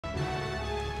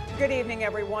Good evening,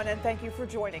 everyone, and thank you for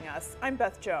joining us. I'm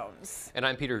Beth Jones. And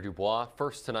I'm Peter Dubois.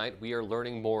 First tonight, we are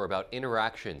learning more about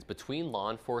interactions between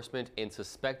law enforcement and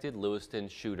suspected Lewiston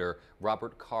shooter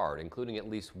Robert Card, including at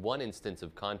least one instance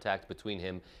of contact between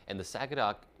him and the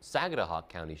Sagadahoc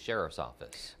County Sheriff's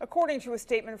Office. According to a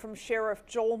statement from Sheriff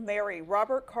Joel Mary,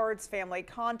 Robert Card's family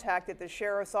contacted the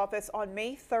Sheriff's Office on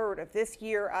May 3rd of this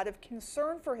year out of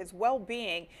concern for his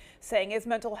well-being, saying his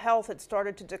mental health had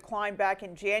started to decline back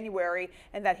in January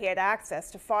and that he had access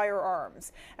to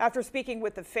firearms. After speaking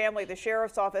with the family, the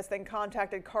Sheriff's Office then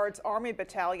contacted Card's Army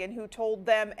Battalion, who told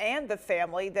them and the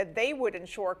family that they would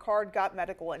ensure Card got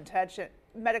medical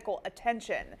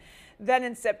attention. Then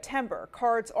in September,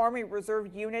 Card's Army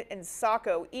Reserve Unit in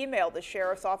Saco emailed the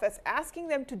Sheriff's Office asking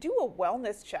them to do a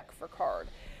wellness check for Card.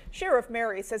 Sheriff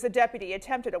Mary says a deputy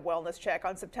attempted a wellness check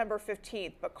on September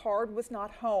 15th, but Card was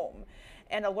not home.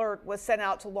 An alert was sent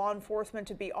out to law enforcement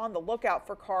to be on the lookout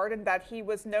for Card and that he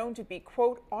was known to be,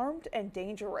 quote, armed and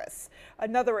dangerous.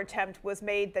 Another attempt was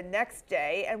made the next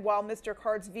day, and while Mr.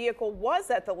 Card's vehicle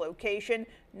was at the location,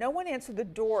 no one answered the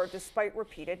door despite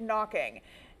repeated knocking.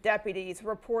 Deputies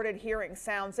reported hearing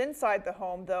sounds inside the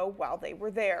home, though, while they were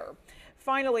there.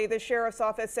 Finally, the Sheriff's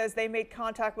Office says they made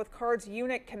contact with Card's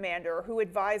unit commander, who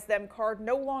advised them Card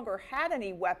no longer had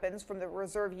any weapons from the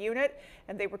reserve unit,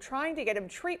 and they were trying to get him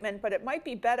treatment, but it might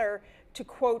be better to,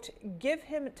 quote, give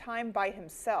him time by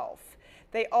himself.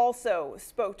 They also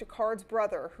spoke to Card's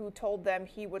brother, who told them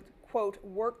he would, quote,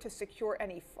 work to secure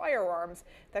any firearms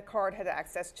that Card had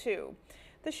access to.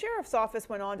 The Sheriff's Office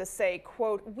went on to say,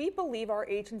 quote, we believe our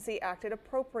agency acted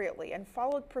appropriately and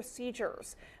followed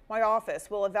procedures. My office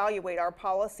will evaluate our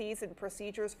policies and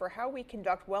procedures for how we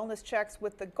conduct wellness checks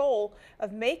with the goal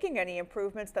of making any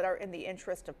improvements that are in the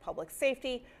interest of public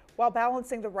safety while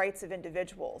balancing the rights of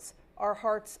individuals. Our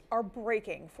hearts are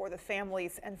breaking for the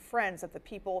families and friends of the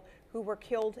people who were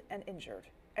killed and injured,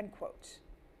 end quote.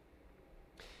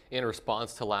 In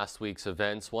response to last week's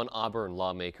events, one Auburn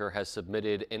lawmaker has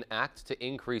submitted an act to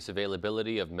increase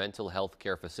availability of mental health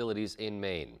care facilities in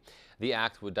Maine. The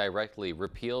act would directly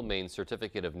repeal Maine's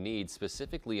Certificate of Need,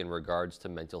 specifically in regards to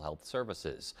mental health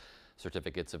services.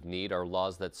 Certificates of Need are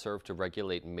laws that serve to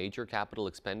regulate major capital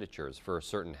expenditures for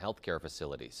certain health care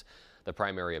facilities. The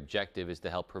primary objective is to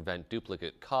help prevent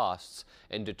duplicate costs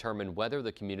and determine whether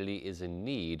the community is in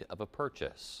need of a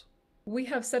purchase. We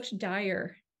have such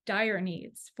dire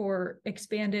needs for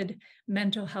expanded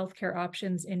mental health care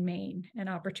options in Maine and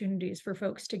opportunities for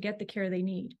folks to get the care they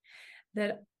need,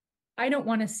 that I don't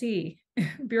want to see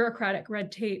bureaucratic red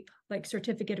tape like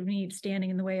Certificate of Need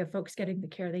standing in the way of folks getting the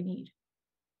care they need.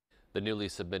 The newly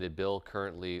submitted bill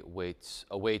currently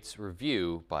awaits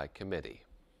review by committee.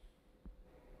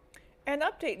 An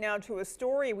update now to a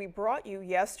story we brought you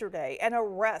yesterday. An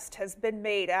arrest has been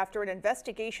made after an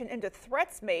investigation into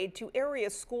threats made to area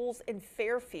schools in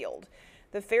Fairfield.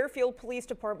 The Fairfield Police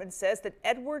Department says that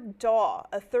Edward Daw,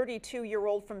 a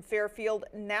 32-year-old from Fairfield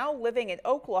now living in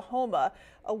Oklahoma,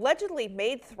 allegedly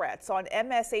made threats on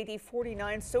MS-80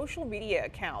 49 social media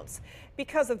accounts.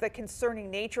 Because of the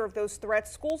concerning nature of those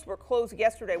threats, schools were closed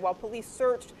yesterday while police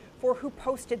searched for who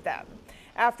posted them.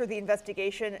 After the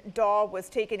investigation, Daw was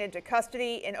taken into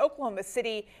custody in Oklahoma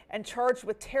City and charged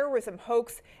with terrorism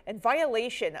hoax and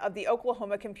violation of the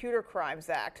Oklahoma Computer Crimes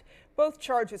Act. Both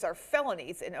charges are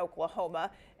felonies in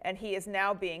Oklahoma, and he is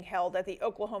now being held at the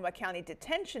Oklahoma County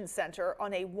Detention Center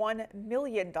on a $1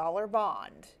 million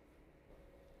bond.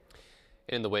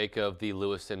 In the wake of the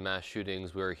Lewiston mass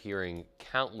shootings, we're hearing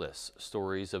countless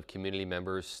stories of community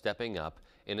members stepping up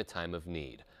in a time of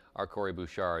need. Our Corey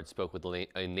Bouchard spoke with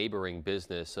a neighboring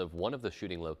business of one of the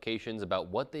shooting locations about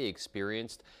what they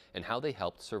experienced and how they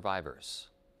helped survivors.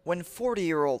 When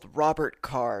 40-year-old Robert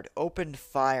Card opened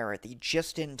fire at the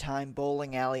just-in-time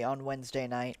bowling alley on Wednesday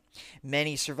night,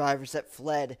 many survivors that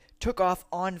fled took off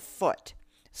on foot.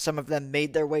 Some of them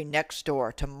made their way next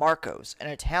door to Marco's, an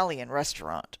Italian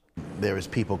restaurant. There was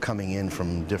people coming in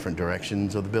from different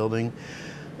directions of the building,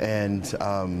 and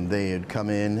they had come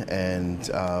in, and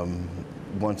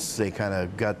once they kind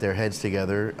of got their heads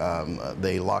together,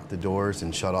 they locked the doors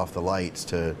and shut off the lights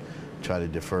to try to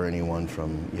defer anyone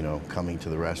from, coming to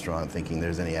the restaurant thinking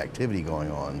there's any activity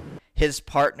going on. His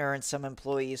partner and some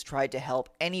employees tried to help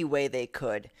any way they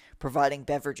could, providing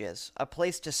beverages, a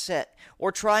place to sit,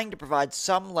 or trying to provide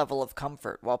some level of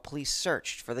comfort while police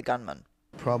searched for the gunman.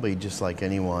 Probably just like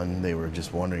anyone, they were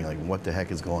just wondering, like, what the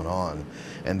heck is going on?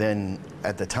 And then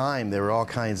at the time, there were all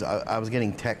kinds, I was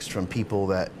getting texts from people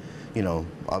that,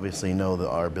 obviously know that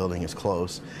our building is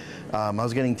close. I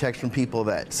was getting texts from people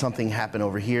that something happened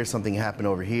over here, something happened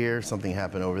over here, something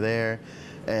happened over there.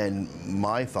 And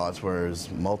my thoughts were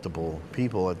as multiple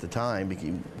people at the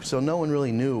time, so no one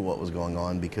really knew what was going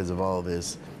on because of all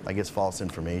this, I guess, false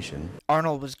information.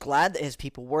 Arnold was glad that his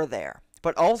people were there,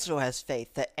 but also has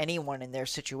faith that anyone in their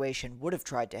situation would have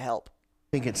tried to help.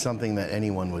 I think it's something that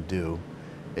anyone would do.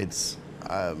 It's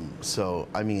so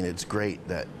I mean, it's great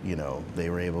that, you know, they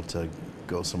were able to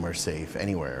go somewhere safe,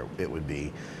 anywhere it would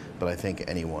be, but I think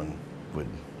anyone would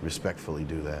respectfully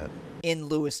do that. In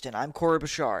Lewiston, I'm Corey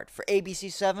Bouchard for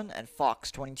ABC7 and Fox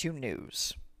 22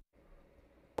 News.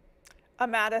 A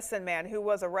Madison man who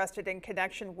was arrested in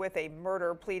connection with a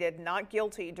murder pleaded not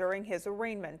guilty during his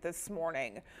arraignment this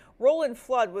morning. Roland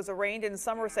Flood was arraigned in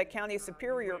Somerset County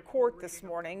Superior Court this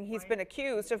morning. He's been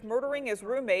accused of murdering his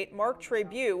roommate, Mark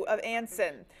Trabue of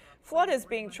Anson. Flood is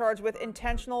being charged with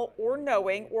intentional or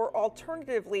knowing or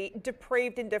alternatively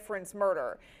depraved indifference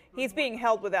murder. He's being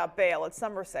held without bail at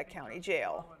Somerset County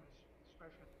Jail.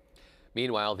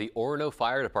 Meanwhile, the Orono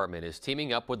Fire Department is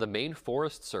teaming up with the Maine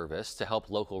Forest Service to help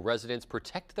local residents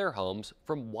protect their homes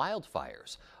from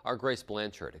wildfires. Our Grace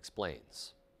Blanchard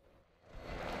explains.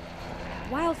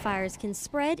 Wildfires can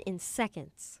spread in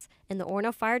seconds, and the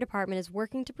Orono Fire Department is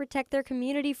working to protect their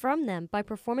community from them by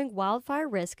performing wildfire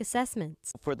risk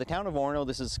assessments. For the town of Orono,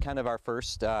 this is kind of our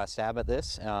first stab at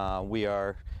this. We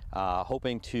are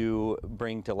hoping to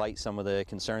bring to light some of the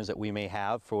concerns that we may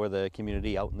have for the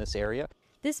community out in this area.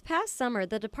 This past summer,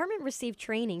 the department received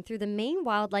training through the Maine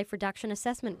Wildlife Reduction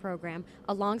Assessment Program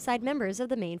alongside members of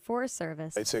the Maine Forest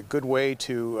Service. It's a good way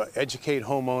to educate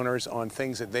homeowners on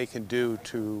things that they can do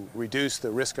to reduce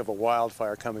the risk of a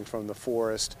wildfire coming from the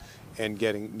forest and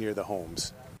getting near the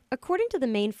homes. According to the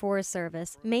Maine Forest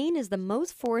Service, Maine is the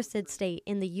most forested state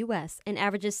in the U.S. and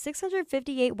averages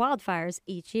 658 wildfires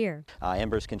each year.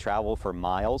 Embers can travel for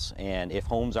miles, and if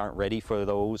homes aren't ready for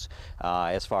those,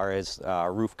 as far as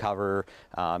roof cover,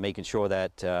 making sure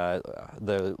that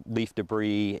the leaf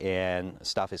debris and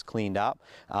stuff is cleaned up,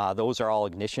 those are all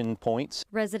ignition points.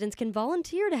 Residents can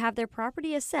volunteer to have their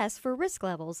property assessed for risk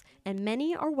levels, and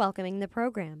many are welcoming the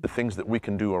program. The things that we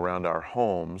can do around our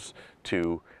homes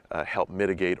to help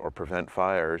mitigate or prevent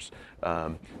fires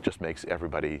just makes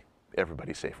everybody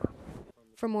safer.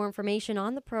 For more information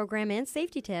on the program and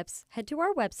safety tips, head to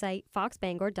our website,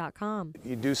 foxbangor.com.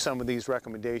 You do some of these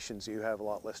recommendations, you have a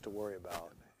lot less to worry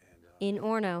about. In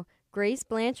Orono, Grace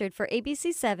Blanchard for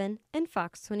ABC7 and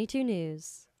Fox 22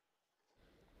 News.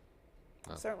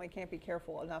 Certainly can't be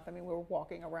careful enough. I mean, we're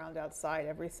walking around outside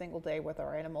every single day with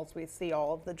our animals. We see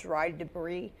all of the dried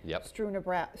debris strewn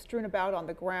about on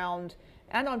the ground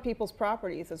and on people's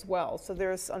properties as well. So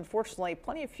there's unfortunately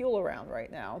plenty of fuel around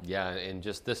right now. Yeah, and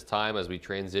just this time as we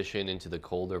transition into the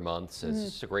colder months, it's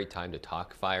just a great time to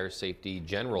talk fire safety,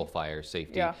 general fire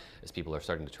safety, as people are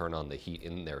starting to turn on the heat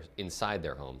inside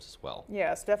their homes as well.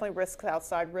 Yes, definitely risks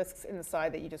outside, risks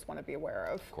inside that you just want to be aware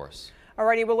of. Of course.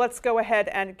 Alrighty, well, let's go ahead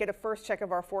and get a first check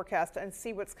of our forecast and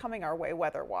see what's coming our way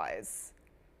weather-wise.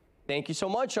 Thank you so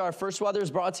much. Our first weather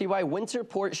is brought to you by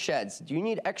Winterport Sheds. Do you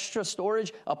need extra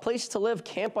storage, a place to live,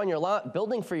 camp on your lot,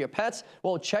 building for your pets?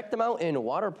 Well, check them out in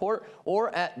Waterport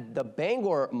or at the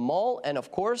Bangor Mall and,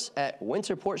 of course, at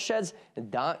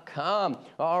winterportsheds.com.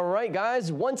 All right,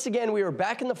 guys, once again, we are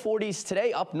back in the 40s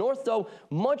today. Up north, though,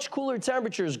 much cooler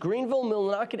temperatures. Greenville,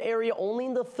 Millinocket area only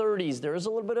in the 30s. There is a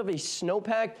little bit of a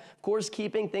snowpack, of course,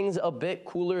 keeping things a bit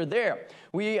cooler there.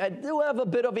 We do have a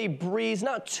bit of a breeze,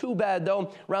 not too bad,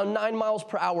 though, around 9 miles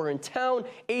per hour in town,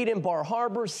 8 in Bar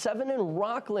Harbor, 7 in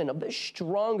Rockland, a bit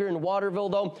stronger in Waterville,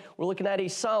 though. We're looking at a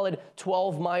solid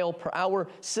 12 mile per hour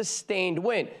sustained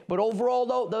wind. But overall,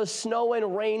 though, the snow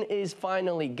and rain is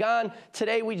finally gone.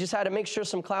 Today, we just had a mixture of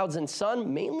some clouds and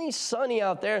sun, mainly sunny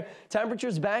out there.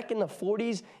 Temperatures back in the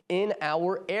 40s in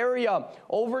our area.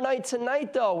 Overnight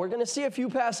tonight, though, we're going to see a few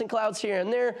passing clouds here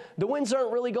and there. The winds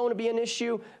aren't really going to be an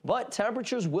issue, but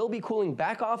temperatures will be cooling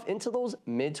back off into those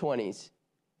mid-20s.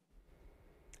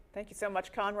 Thank you so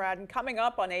much, Conrad. And coming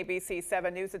up on ABC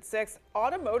 7 News at 6,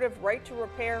 automotive right to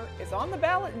repair is on the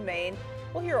ballot in Maine.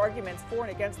 We'll hear arguments for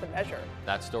and against the measure.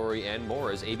 That story and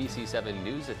more as ABC 7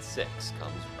 News at 6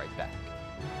 comes right back.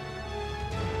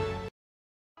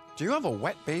 Do you have a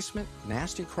wet basement,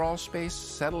 nasty crawl space,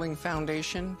 settling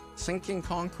foundation, sinking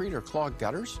concrete, or clogged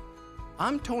gutters?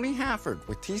 I'm Tony Hafford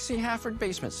with TC Hafford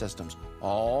Basement Systems,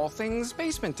 all things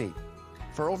basement-y.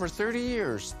 For over 30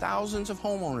 years, thousands of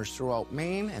homeowners throughout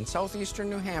Maine and southeastern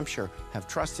New Hampshire have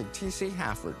trusted TC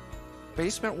Hafford.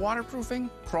 Basement waterproofing,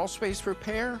 crawl space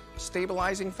repair,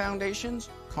 stabilizing foundations,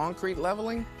 concrete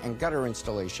leveling, and gutter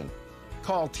installation.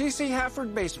 Call TC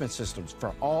Hafford Basement Systems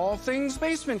for all things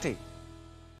basement-y.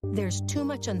 There's too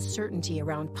much uncertainty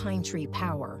around Pine Tree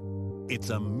Power. It's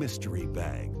a mystery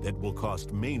bag that will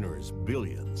cost Mainers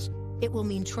billions. It will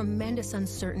mean tremendous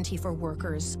uncertainty for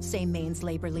workers, say Maine's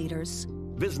labor leaders.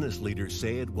 Business leaders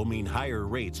say it will mean higher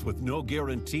rates with no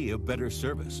guarantee of better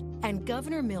service. And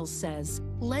Governor Mills says,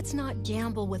 let's not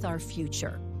gamble with our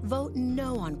future. Vote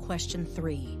no on question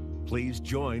 3. Please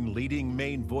join leading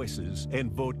Maine voices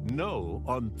and vote no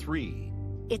on 3.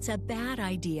 It's a bad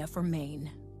idea for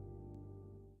Maine.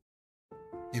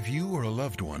 If you or a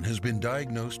loved one has been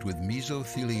diagnosed with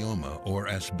mesothelioma or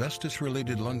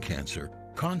asbestos-related lung cancer,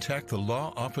 contact the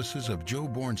law offices of Joe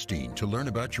Bornstein to learn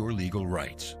about your legal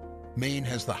rights. Maine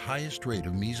has the highest rate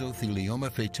of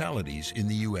mesothelioma fatalities in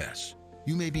the U.S.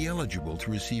 You may be eligible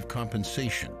to receive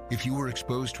compensation if you were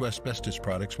exposed to asbestos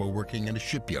products while working in a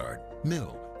shipyard,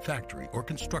 mill, factory, or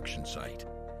construction site.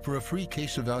 For a free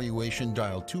case evaluation,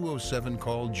 dial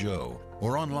 207-CALL-JOE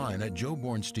or online at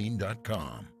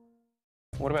joebornstein.com.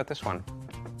 What about this one?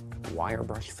 Wire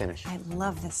brush finish. I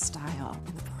love this style,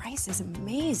 and the price is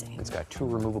amazing. It's got 2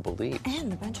 removable leaves. And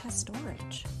the bench has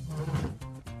storage.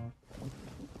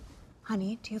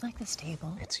 Honey, do you like this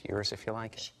table? It's yours if you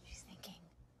like it. She's thinking.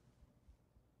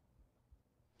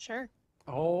 Sure.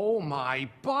 Oh my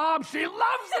Bob, she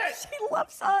loves it! She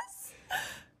loves us.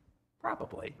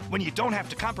 Probably. When you don't have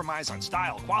to compromise on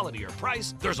style, quality, or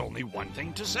price, there's only one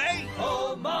thing to say.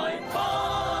 Oh my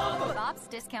Bob! Bob's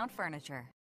Discount Furniture.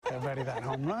 Everybody that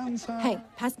home run, son. Hey,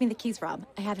 pass me the keys, Rob.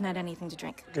 I haven't had anything to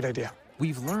drink. Good idea.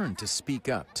 We've learned to speak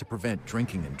up to prevent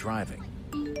drinking and driving.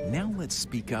 Now let's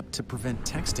speak up to prevent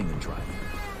texting and driving.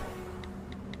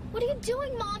 What are you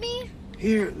doing, Mommy?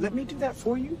 Here, let me do that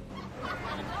for you.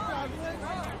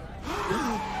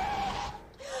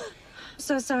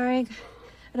 So sorry.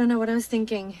 I don't know what I was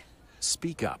thinking.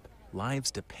 Speak up.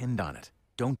 Lives depend on it.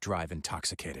 Don't drive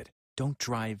intoxicated. Don't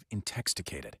drive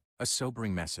intoxicated. A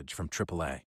sobering message from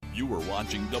AAA. You are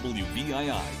watching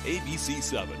WVII ABC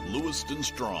 7 Lewiston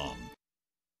Strong.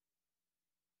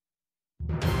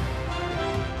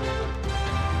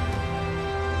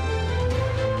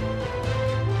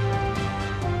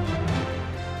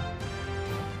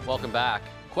 Welcome back.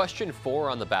 Question 4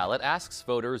 on the ballot asks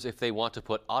voters if they want to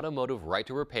put automotive right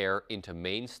to repair into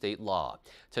Maine state law.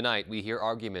 Tonight, we hear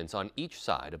arguments on each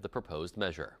side of the proposed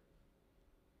measure.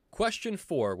 Question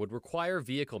 4 would require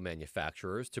vehicle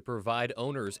manufacturers to provide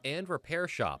owners and repair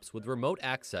shops with remote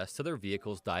access to their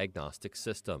vehicles' diagnostic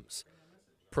systems.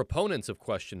 Proponents of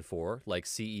Question 4, like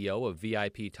CEO of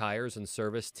VIP Tires and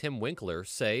Service Tim Winkler,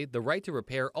 say the right to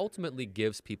repair ultimately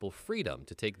gives people freedom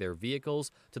to take their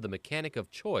vehicles to the mechanic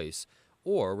of choice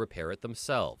or repair it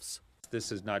themselves.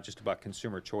 This is not just about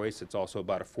consumer choice, it's also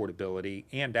about affordability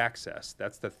and access.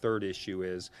 That's the third issue,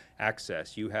 is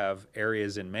access. You have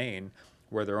areas in Maine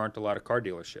where there aren't a lot of car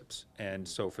dealerships. And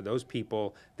so for those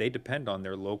people, they depend on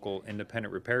their local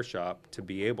independent repair shop to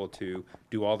be able to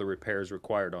do all the repairs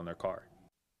required on their car.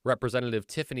 Representative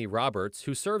Tiffany Roberts,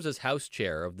 who serves as House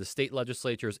Chair of the state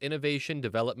legislature's Innovation,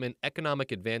 Development,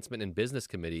 Economic Advancement, and Business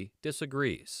Committee,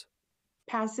 disagrees.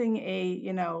 Passing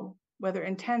a, whether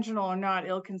intentional or not,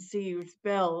 ill-conceived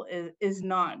bill is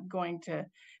not going to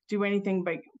do anything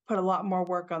but put a lot more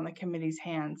work on the committee's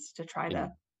hands to try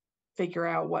to figure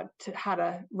out how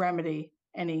to remedy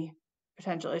any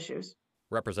potential issues.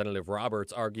 Representative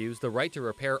Roberts argues the right to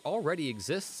repair already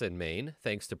exists in Maine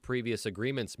thanks to previous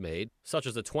agreements made, such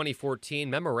as the 2014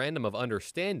 Memorandum of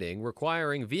Understanding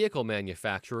requiring vehicle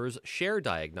manufacturers share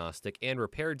diagnostic and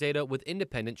repair data with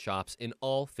independent shops in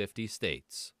all 50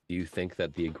 states. Do you think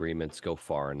that the agreements go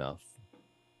far enough?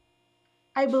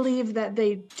 I believe that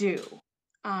they do.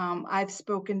 I've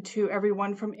spoken to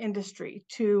everyone from industry,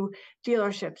 to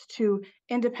dealerships, to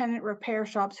independent repair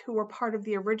shops who were part of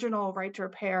the original right to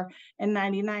repair in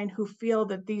 '99, who feel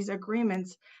that these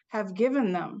agreements have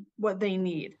given them what they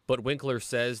need. But Winkler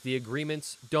says the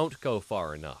agreements don't go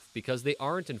far enough because they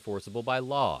aren't enforceable by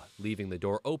law, leaving the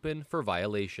door open for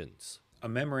violations. A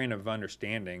memorandum of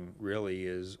understanding really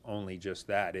is only just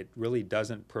that. It really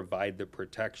doesn't provide the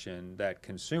protection that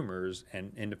consumers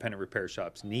and independent repair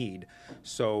shops need.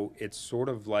 So it's sort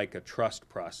of like a trust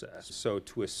process. So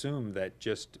to assume that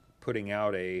just putting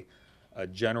out a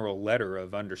general letter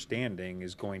of understanding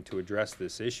is going to address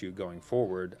this issue going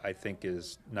forward, I think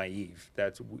is naive.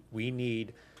 We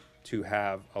need to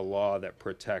have a law that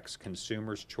protects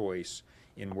consumers' choice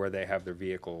in where they have their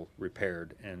vehicle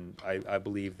repaired. And I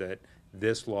believe that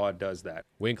this law does that.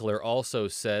 Winkler also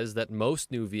says that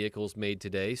most new vehicles made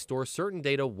today store certain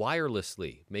data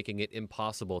wirelessly, making it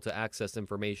impossible to access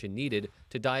information needed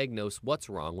to diagnose what's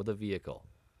wrong with a vehicle.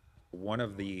 One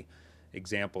of the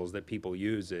examples that people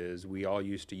use is we all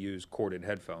used to use corded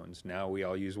headphones. Now we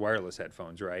all use wireless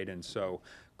headphones, right? And so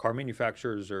car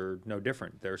manufacturers are no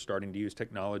different. They're starting to use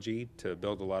technology to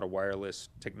build a lot of wireless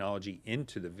technology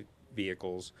into the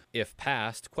vehicles. If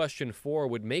passed, Question 4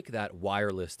 would make that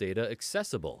wireless data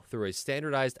accessible through a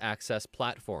standardized access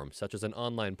platform, such as an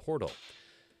online portal.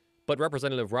 But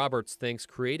Representative Roberts thinks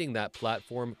creating that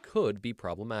platform could be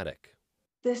problematic.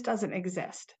 This doesn't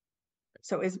exist.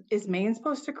 So is Maine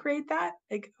supposed to create that?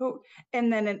 Like who?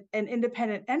 And then an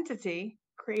independent entity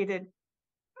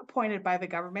appointed by the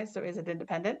government, so is it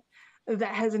independent?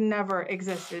 That has never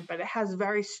existed, but it has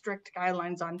very strict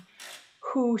guidelines on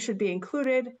who should be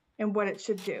included and what it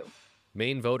should do.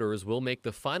 Maine voters will make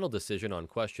the final decision on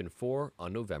Question 4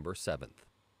 on November 7th.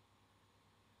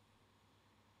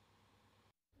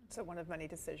 So one of many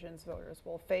decisions voters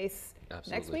will face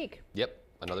next week. Yep,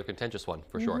 another contentious one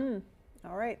for sure.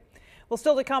 All right. Well,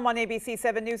 still to come on ABC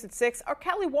 7 News at 6, our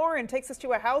Callie Warren takes us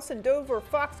to a house in Dover,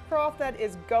 Foxcroft, that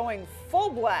is going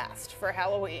full blast for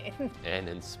Halloween. And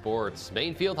in sports,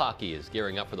 Maine field hockey is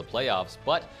gearing up for the playoffs,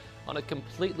 but on a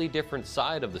completely different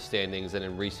side of the standings than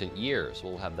in recent years.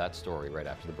 We'll have that story right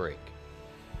after the break.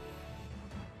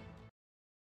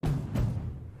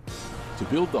 To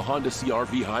build the Honda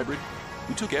CR-V Hybrid,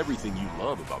 we took everything you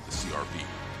love about the CR-V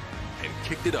and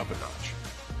kicked it up a notch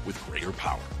with greater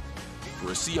power.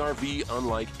 For a CR-V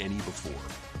unlike any before,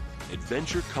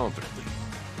 adventure confidently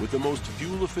with the most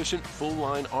fuel-efficient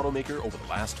full-line automaker over the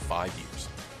last 5 years.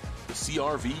 The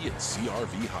CR-V and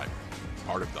CR-V Hybrid,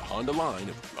 part of the Honda line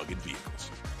of rugged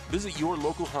vehicles. Visit your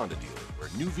local Honda dealer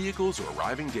where new vehicles are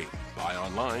arriving daily. Buy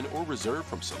online or reserve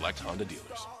from select Honda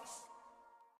dealers.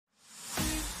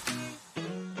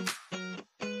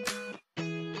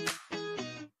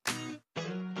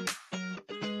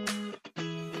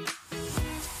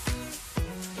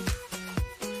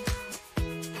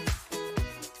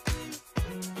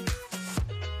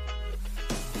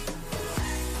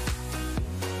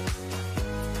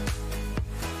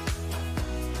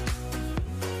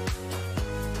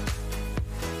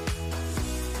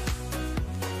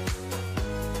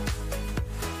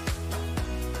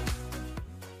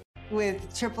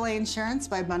 With AAA Insurance,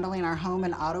 by bundling our home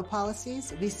and auto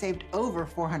policies, we saved over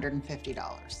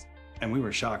 $450. And we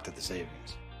were shocked at the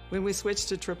savings. When we switched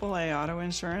to AAA auto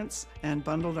insurance and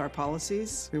bundled our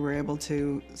policies, we were able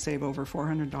to save over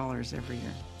 $400 every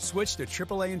year. Switch to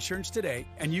AAA insurance today,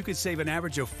 and you could save an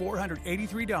average of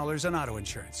 $483 on auto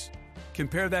insurance.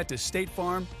 Compare that to State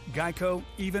Farm, Geico,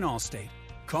 even Allstate.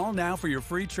 Call now for your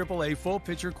free AAA full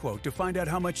picture quote to find out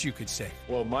how much you could save.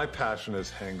 Well, my passion is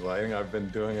hang gliding. I've been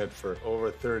doing it for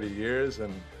over 30 years,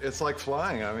 and it's like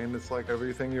flying. I mean, it's like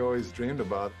everything you always dreamed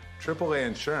about. AAA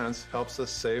insurance helps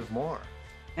us save more.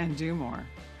 And do more.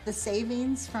 The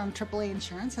savings from AAA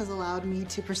Insurance has allowed me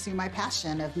to pursue my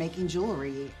passion of making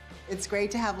jewelry. It's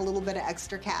great to have a little bit of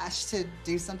extra cash to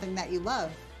do something that you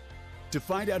love. To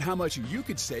find out how much you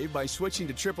could save by switching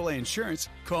to AAA insurance,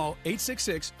 call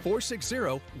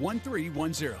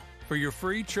 866-460-1310 for your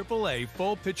free AAA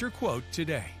full picture quote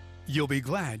today. You'll be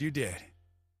glad you did.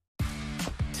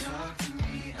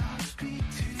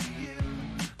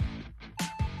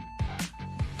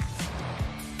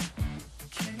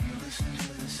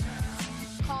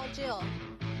 Call Jill.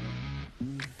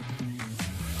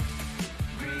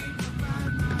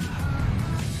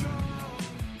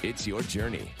 It's your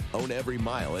journey. Own every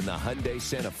mile in the Hyundai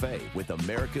Santa Fe with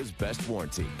America's best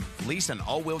warranty. Lease an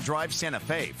all-wheel drive Santa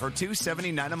Fe for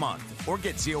 $279 a month or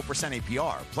get 0%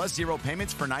 APR plus 0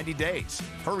 payments for 90 days.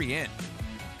 Hurry in.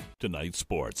 Tonight's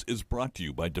Sports is brought to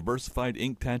you by Diversified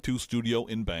Ink Tattoo Studio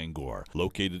in Bangor,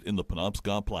 located in the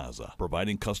Penobscot Plaza,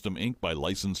 providing custom ink by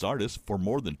licensed artists for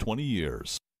more than 20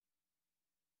 years.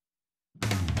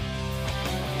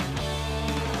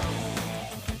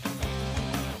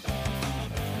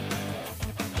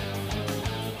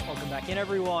 Back in,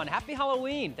 everyone. Happy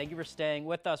Halloween. Thank you for staying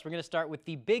with us. We're going to start with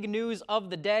the big news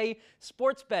of the day.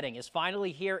 Sports betting is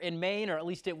finally here in Maine, or at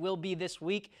least it will be this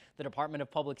week. The Department of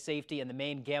Public Safety and the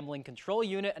Maine Gambling Control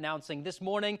Unit announcing this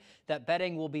morning that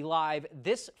betting will be live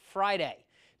this Friday.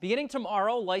 Beginning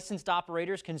tomorrow, licensed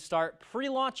operators can start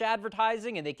pre-launch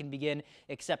advertising and they can begin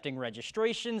accepting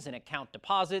registrations and account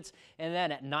deposits. And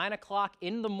then at 9 o'clock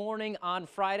in the morning on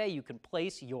Friday, you can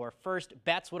place your first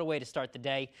bets. What a way to start the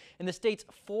day. In the state's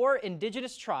 4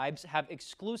 indigenous tribes have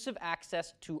exclusive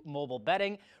access to mobile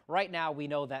betting. Right now, we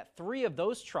know that 3 of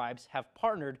those tribes have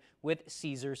partnered with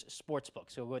Caesars Sportsbook.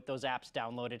 So with those apps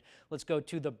downloaded, let's go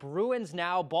to the Bruins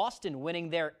now. Boston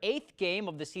winning their 8th game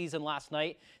of the season last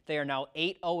night. They are now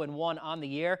 8-0 0-1 on the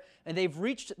year, and they've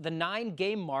reached the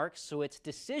 9-game mark, so it's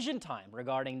decision time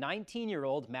regarding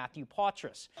 19-year-old Matthew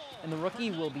Poitras. And the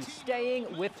rookie will be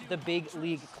staying with the big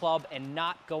league club and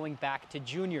not going back to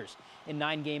juniors. In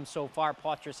 9 games so far,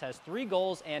 Poitras has 3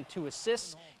 goals and 2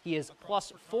 assists. He is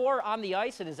 +4 on the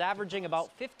ice and is averaging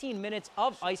about 15 minutes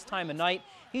of ice time a night.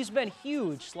 He's been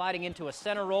huge, sliding into a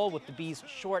center role with the Bees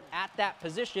short at that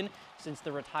position since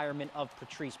the retirement of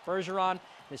Patrice Bergeron.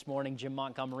 This morning, Jim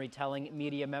Montgomery telling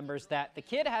media members that the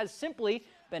kid has simply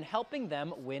been helping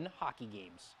them win hockey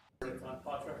games.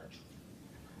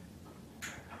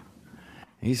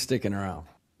 He's sticking around.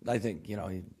 I think,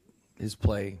 his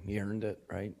play, he earned it,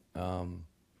 right? I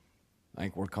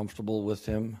think we're comfortable with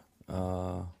him.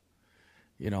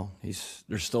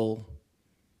 There's still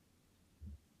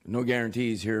no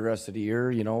guarantees here the rest of the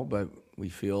year, but we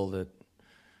feel that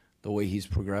the way he's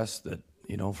progressed, that,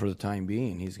 for the time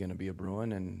being, he's going to be a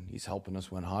Bruin and he's helping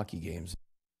us win hockey games.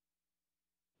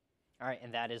 All right,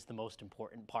 and that is the most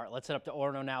important part. Let's head up to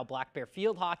Orono now. Black Bear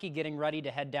field hockey getting ready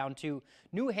to head down to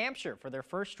New Hampshire for their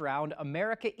first round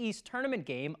America East tournament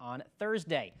game on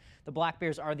Thursday. The Black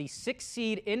Bears are the 6th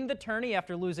seed in the tourney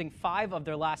after losing 5 of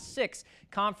their last 6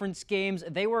 conference games.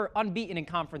 They were unbeaten in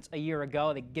conference a year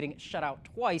ago. They're getting shut out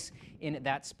twice in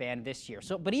that span this year.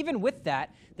 But even with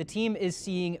that, the team is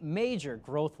seeing major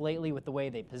growth lately with the way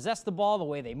they possess the ball, the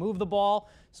way they move the ball.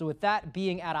 So with that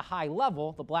being at a high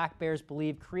level, the Black Bears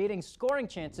believe creating scoring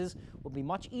chances will be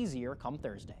much easier come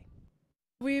Thursday.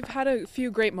 We've had a few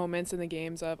great moments in the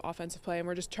games of offensive play, and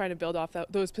we're just trying to build off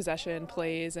those possession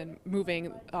plays and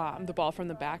moving the ball from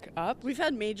the back up. We've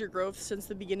had major growth since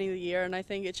the beginning of the year, and I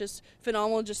think it's just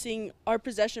phenomenal just seeing our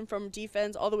possession from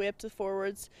defense all the way up to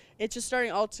forwards. It's just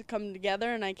starting all to come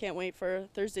together, and I can't wait for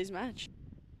Thursday's match.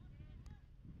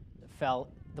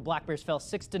 The Black Bears fell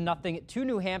 6-0 to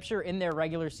New Hampshire in their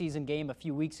regular season game a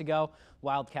few weeks ago.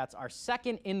 Wildcats are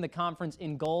 2nd in the conference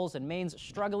in goals, and Maine's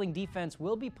struggling defense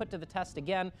will be put to the test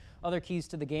again. Other keys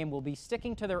to the game will be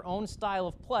sticking to their own style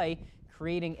of play,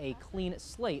 creating a clean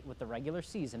slate with the regular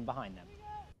season behind them.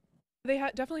 They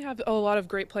definitely have a lot of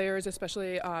great players,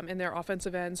 especially in their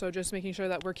offensive end, so just making sure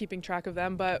that we're keeping track of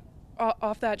them. But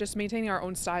off that, just maintaining our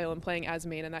own style and playing as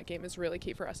Maine in that game is really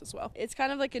key for us as well. It's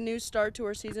kind of like a new start to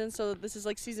our season, so this is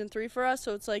like season 3 for us,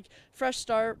 so it's like fresh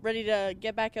start, ready to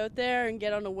get back out there and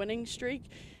get on a winning streak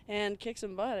and kick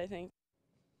some butt, I think.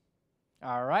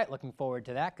 All right, looking forward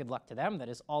to that. Good luck to them. That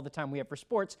is all the time we have for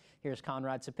sports. Here's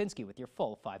Conrad Sapinski with your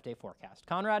full 5-day forecast.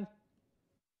 Conrad?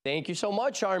 Thank you so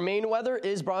much. Our Maine weather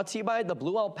is brought to you by the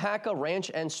Blue Alpaca Ranch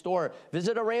and Store.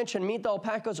 Visit a ranch and meet the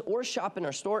alpacas or shop in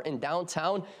our store in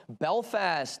downtown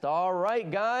Belfast. All right,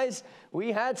 guys,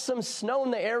 we had some snow in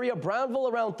the area. Brownville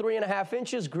around 3.5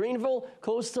 inches. Greenville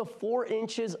close to 4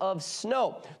 inches of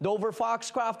snow. Dover,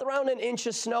 Foxcroft around 1 inch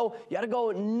of snow. You got to go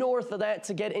north of that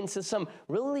to get into some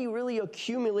really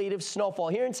accumulative snowfall.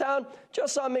 Here in town,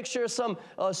 just saw a mixture of some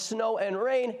snow and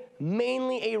rain.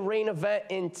 Mainly a rain event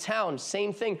in town.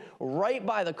 Same thing right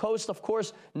by the coast. Of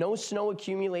course, no snow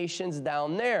accumulations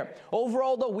down there.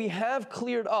 Overall, though, we have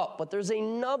cleared up, but there's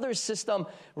another system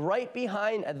right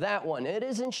behind that one. It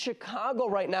is in Chicago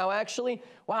right now, actually.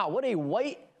 Wow, what a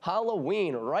white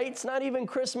Halloween, right? It's not even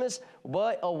Christmas,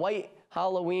 but a white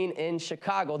Halloween in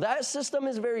Chicago. That system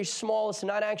is very small. It's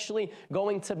not actually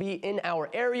going to be in our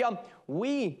area.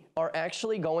 We are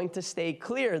actually going to stay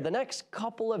clear the next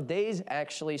couple of days,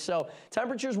 actually. So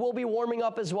temperatures will be warming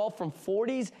up as well from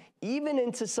 40s even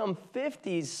into some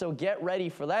 50s, so get ready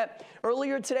for that.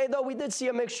 Earlier today, though, we did see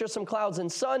a mixture of some clouds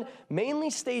and sun. Mainly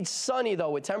stayed sunny,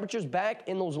 though, with temperatures back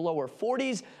in those lower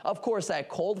 40s. Of course, that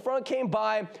cold front came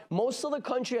by. Most of the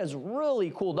country has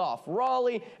really cooled off.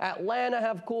 Raleigh, Atlanta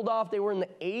have cooled off. They were in the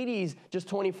 80s just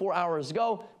 24 hours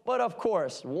ago. But of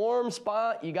course, warm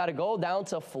spot, you got to go down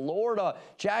to Florida,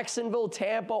 Jacksonville,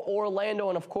 Tampa, Orlando,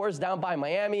 and of course down by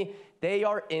Miami. They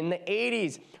are in the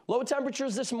 80s. Low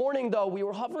temperatures this morning, though, we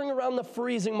were hovering around the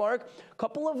freezing mark. A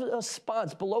couple of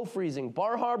spots below freezing.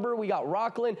 Bar Harbor, we got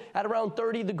Rockland at around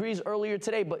 30 degrees earlier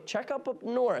today. But check up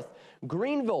north.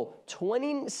 Greenville,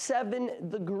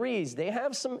 27 degrees. They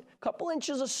have some couple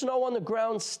inches of snow on the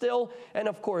ground still. And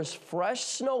of course, fresh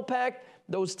snowpack.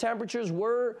 Those temperatures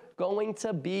were going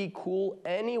to be cool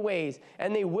anyways,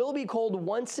 and they will be cold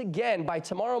once again by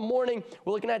tomorrow morning.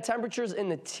 We're looking at temperatures in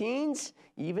the teens,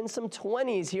 even some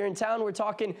 20s here in town. We're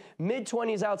talking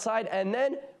mid-20s outside, and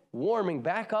then warming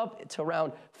back up to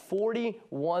around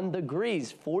 41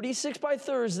 degrees. 46 by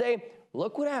Thursday,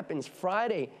 look what happens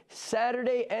Friday,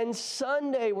 Saturday, and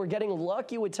Sunday. We're getting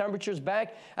lucky with temperatures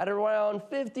back at around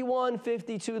 51,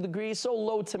 52 degrees, so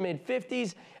low to mid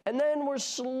 50s. And then we're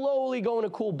slowly going to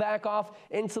cool back off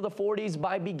into the 40s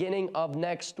by beginning of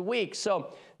next week.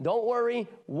 So don't worry,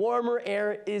 warmer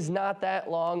air is not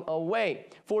that long away.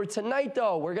 For tonight,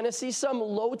 though, we're going to see some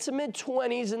low to mid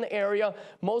 20s in the area,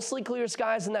 mostly clear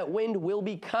skies, and that wind will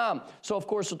be calm. So, of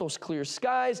course, with those clear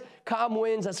skies, calm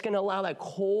winds, that's going to allow that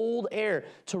cold air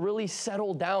to really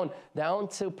settle down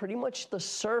to pretty much the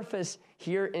surface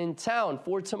here in town.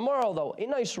 For tomorrow, though, a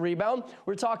nice rebound.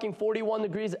 We're talking 41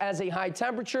 degrees as a high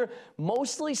temperature,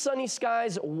 mostly sunny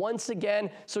skies once again,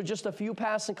 so just a few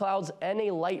passing clouds and a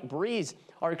light breeze.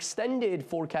 Our extended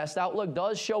forecast outlook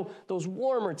does show those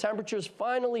warmer temperatures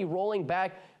finally rolling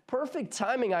back. Perfect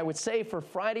timing, I would say, for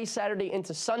Friday, Saturday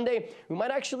into Sunday. We might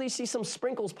actually see some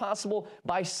sprinkles possible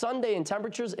by Sunday and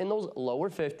temperatures in those lower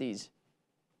 50s.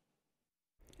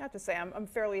 I have to say, I'm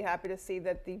fairly happy to see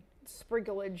that the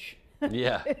sprinklage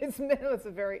yeah. it's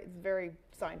a very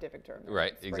scientific term.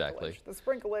 Right, exactly. The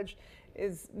sprinklage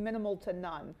is minimal to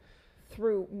none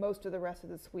through most of the rest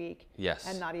of this week. Yes.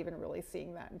 And not even really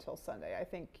seeing that until Sunday. I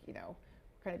think,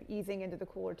 kind of easing into the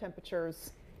cooler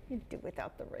temperatures. You do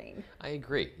without the rain. I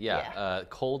agree. Yeah.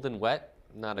 Cold and wet,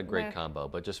 not a great combo,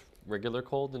 but just regular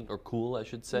cold or cool, I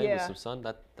should say, with some sun.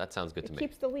 That sounds good to me. It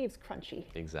keeps the leaves crunchy.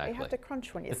 Exactly. They have to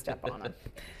crunch when you step on them.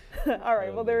 All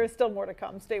right. Well, there is still more to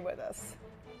come. Stay with us.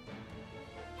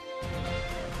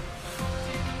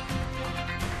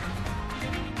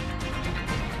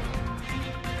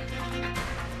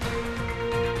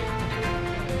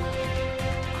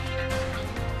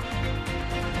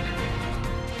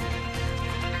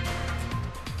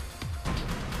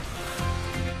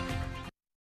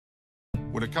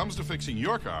 When it comes to fixing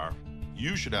your car,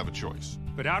 you should have a choice.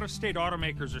 But out-of-state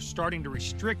automakers are starting to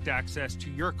restrict access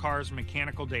to your car's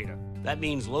mechanical data. That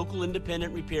means local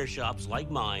independent repair shops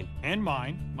like mine, and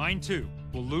mine too,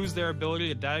 will lose their ability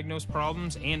to diagnose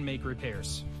problems and make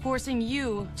repairs, forcing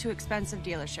you to expensive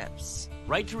dealerships.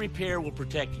 Right to Repair will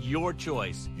protect your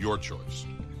choice. Your choice.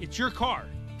 It's your car.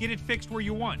 Get it fixed where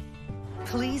you want.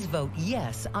 Please vote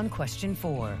yes on question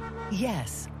 4.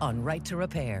 Yes on Right to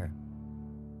Repair.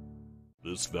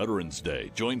 This Veterans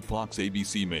Day, join Fox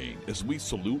ABC Maine as we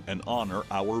salute and honor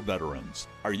our veterans.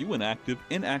 Are you an active,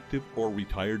 inactive, or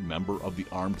retired member of the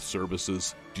armed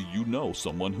services? Do you know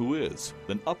someone who is?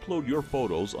 Then upload your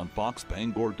photos on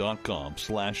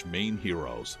foxbangor.com/Maine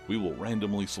Heroes. We will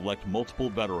randomly select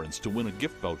multiple veterans to win a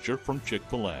gift voucher from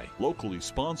Chick-fil-A. Locally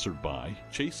sponsored by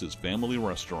Chase's Family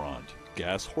Restaurant,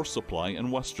 Gas Horse Supply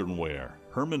and Western Wear,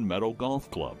 Herman Meadow Golf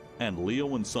Club, and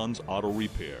Leo & Sons Auto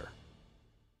Repair.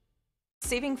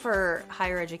 Saving for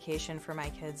higher education for my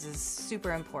kids is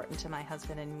super important to my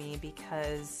husband and me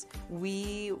because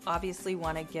we obviously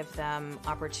want to give them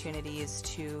opportunities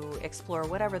to explore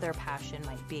whatever their passion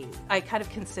might be. I kind of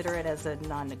consider it as a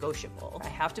non-negotiable. I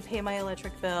have to pay my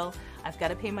electric bill, I've got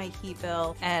to pay my heat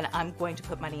bill, and I'm going to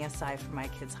put money aside for my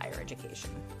kids' higher education.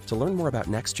 To learn more about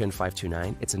NextGen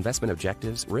 529, its investment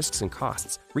objectives, risks, and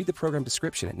costs, read the program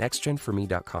description at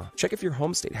nextgenforme.com. Check if your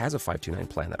home state has a 529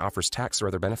 plan that offers tax or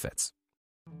other benefits.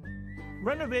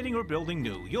 Renovating or building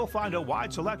new, you'll find a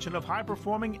wide selection of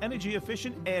high-performing,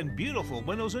 energy-efficient, and beautiful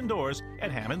windows and doors at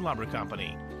Hammond Lumber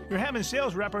Company. Your Hammond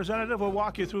sales representative will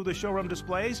walk you through the showroom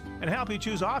displays and help you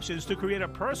choose options to create a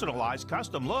personalized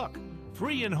custom look.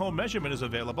 Free in-home measurement is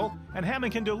available, and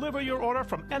Hammond can deliver your order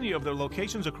from any of their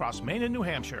locations across Maine and New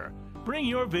Hampshire. Bring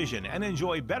your vision and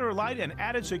enjoy better light and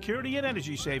added security and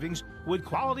energy savings with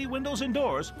quality windows and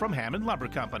doors from Hammond Lumber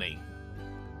Company.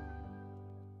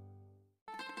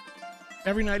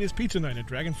 Every night is pizza night at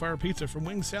Dragonfire Pizza, from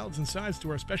wings, salads, and sides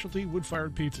to our specialty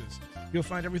wood-fired pizzas. You'll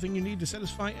find everything you need to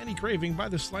satisfy any craving by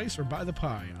the slice or by the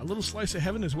pie. A little slice of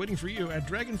heaven is waiting for you at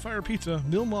Dragonfire Pizza,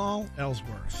 Mill Mall,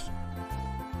 Ellsworth.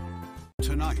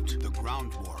 Tonight, the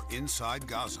ground war inside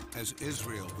Gaza as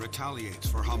Israel retaliates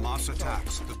for Hamas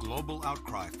attacks. The global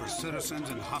outcry for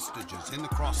citizens and hostages in the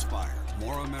crossfire.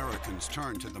 More Americans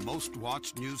turn to the most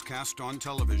watched newscast on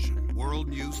television. World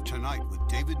News Tonight with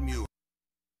David Muir.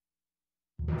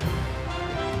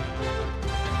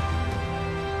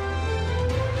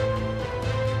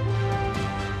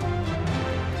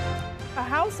 A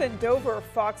house in Dover,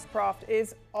 Foxcroft,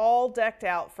 is all decked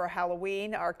out for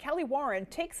Halloween. Our Kelly Warren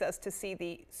takes us to see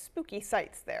the spooky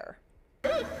sights there.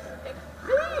 This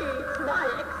exceeds my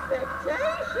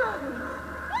expectations.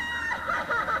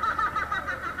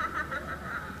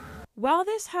 While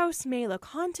this house may look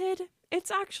haunted,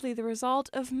 it's actually the result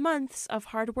of months of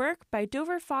hard work by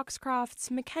Dover Foxcroft's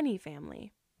McKenney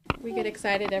family. We get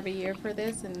excited every year for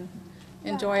this, and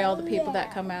enjoy all the people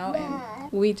that come out,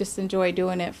 and we just enjoy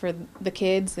doing it for the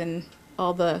kids and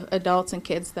all the adults and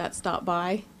kids that stop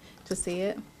by to see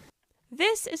it.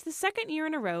 This is the second year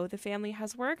in a row the family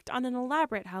has worked on an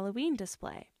elaborate Halloween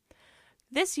display.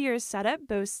 This year's setup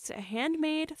boasts a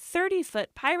handmade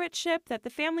 30-foot pirate ship that the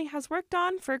family has worked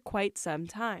on for quite some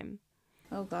time.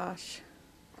 Oh gosh.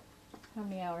 How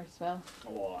many hours, Phil?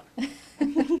 A lot.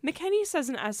 McKenny says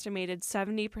an estimated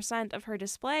 70% of her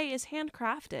display is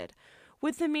handcrafted,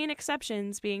 with the main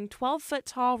exceptions being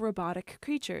 12-foot-tall robotic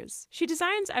creatures. She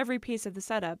designs every piece of the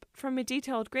setup, from a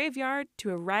detailed graveyard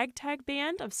to a ragtag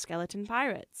band of skeleton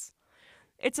pirates.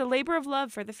 It's a labor of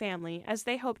love for the family as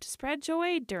they hope to spread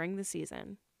joy during the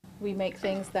season. We make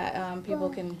things that people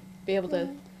can be able to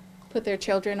put their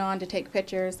children on to take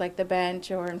pictures, like the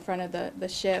bench or in front of the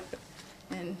ship,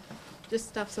 and just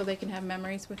stuff so they can have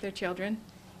memories with their children.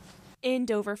 In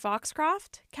Dover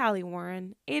Foxcroft, Callie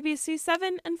Warren, ABC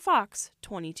 7 and Fox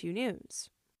 22 News.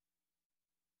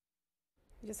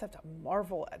 You just have to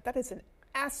marvel at that. Is an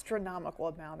astronomical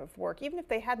amount of work, even if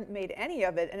they hadn't made any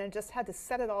of it and it just had to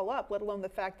set it all up, let alone the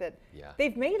fact that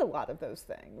they've made a lot of those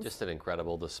things. Just an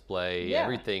incredible display. Yeah.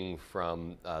 Everything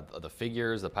from the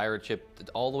figures, the pirate ship,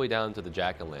 all the way down to the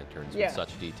jack-o'-lanterns with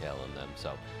such detail in them.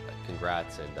 So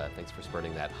congrats, and thanks for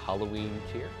spreading that Halloween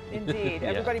cheer. Indeed.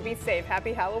 Everybody be safe.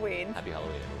 Happy Halloween. Happy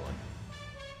Halloween, everyone.